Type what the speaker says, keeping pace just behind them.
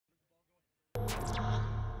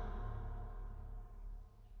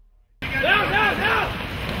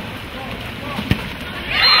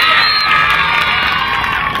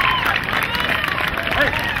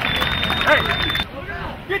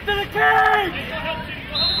Get to the cage!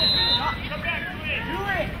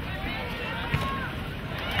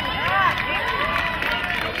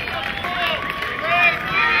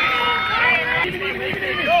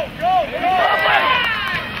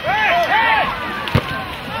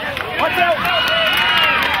 Watch out!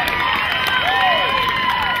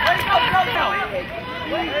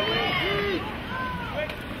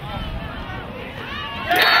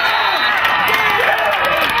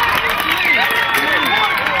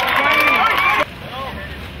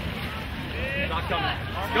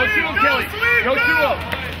 Go to him, Kelly. Go to him.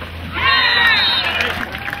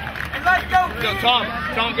 Let's go. Go, Tom.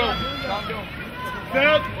 Tom, go. Tom, go.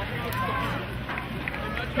 Set.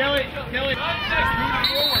 Kelly. Kelly.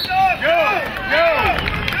 Go. Go.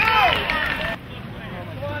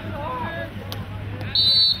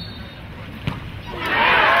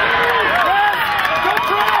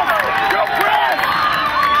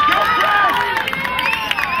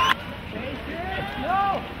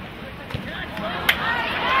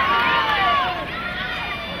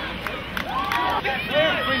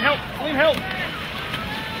 Clean help.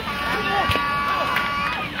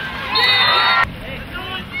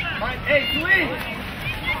 Hey, Sweet.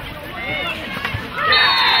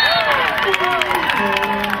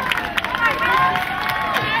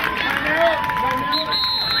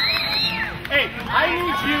 Hey, I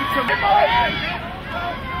need you to.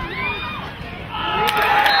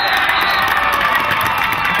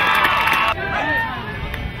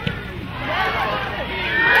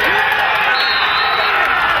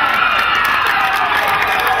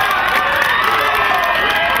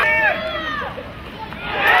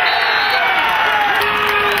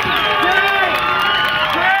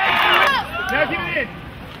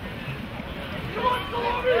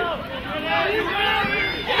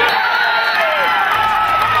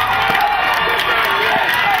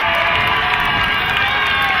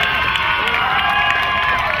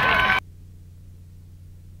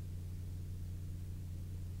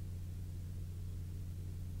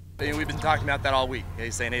 We've been talking about that all week.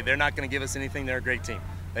 He's saying, hey, they're not going to give us anything. They're a great team.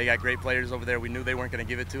 They got great players over there. We knew they weren't going to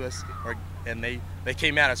give it to us, and they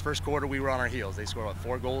came at us. First quarter, we were on our heels. They scored, what,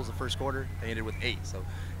 4 goals the first quarter? They ended with 8. So,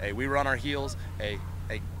 hey, we were on our heels. Hey,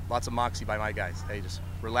 lots of moxie by my guys. Hey, just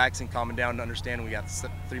relaxing, calming down, and understanding we got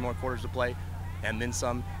 3 more quarters to play, and then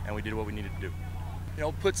some, and we did what we needed to do. You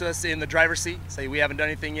know, puts us in the driver's seat. Say we haven't done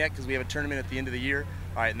anything yet because we have a tournament at the end of the year.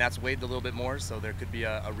 All right, and that's weighed a little bit more, so there could be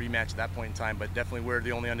a rematch at that point in time. But definitely, we're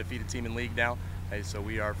the only undefeated team in league now. Hey, so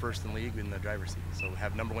we are first in league in the driver's seat. So we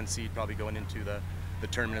have #1 seed probably going into the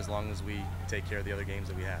tournament as long as we take care of the other games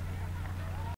that we have.